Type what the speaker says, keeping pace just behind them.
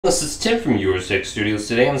This is Tim from Eurosix Studios.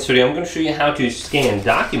 Today in this video I'm going to show you how to scan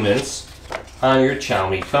documents on your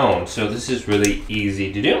Xiaomi phone. So this is really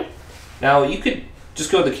easy to do. Now you could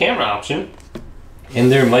just go to the camera option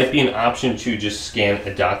and there might be an option to just scan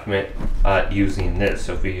a document using this.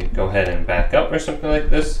 So if we go ahead and back up or something like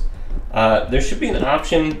this, there should be an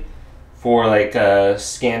option for like a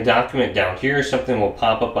scan document down here. Something will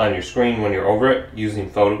pop up on your screen when you're over it using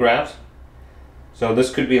photographs. So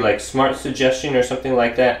this could be like smart suggestion or something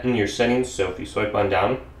like that in your settings. So if you swipe on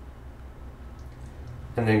down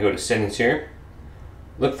and then go to settings here,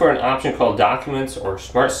 look for an option called documents or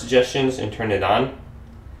smart suggestions and turn it on.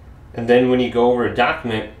 And then when you go over a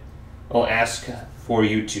document, it'll ask for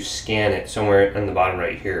you to scan it somewhere in the bottom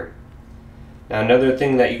right here. Now another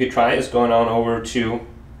thing that you could try is going on over to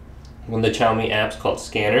one of the Xiaomi apps called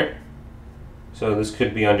Scanner. So this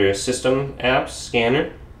could be under System Apps,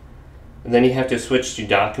 Scanner. And then you have to switch to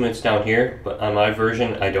documents down here, but on my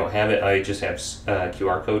version I don't have it, I just have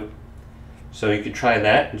QR code. So you could try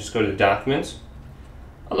that and just go to the documents.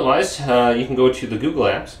 Otherwise, you can go to the Google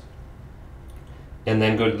apps and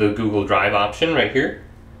then go to the Google Drive option right here.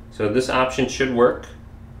 So this option should work.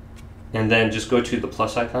 And then just go to the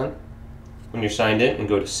plus icon when you're signed in and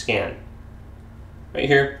go to scan right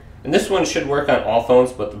here. And this one should work on all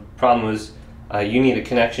phones, but the problem is you need a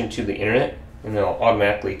connection to the internet and it'll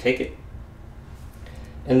automatically take it.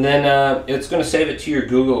 And then it's going to save it to your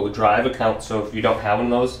Google Drive account. So if you don't have one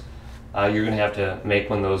of those, you're going to have to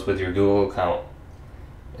make one of those with your Google account.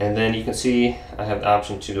 And then you can see I have the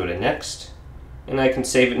option to go to next. And I can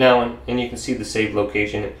save it now, and you can see the save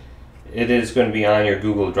location. It is going to be on your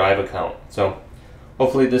Google Drive account. So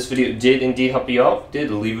hopefully this video did indeed help you out. If it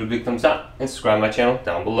did, leave it a big thumbs up and subscribe to my channel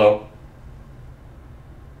down below.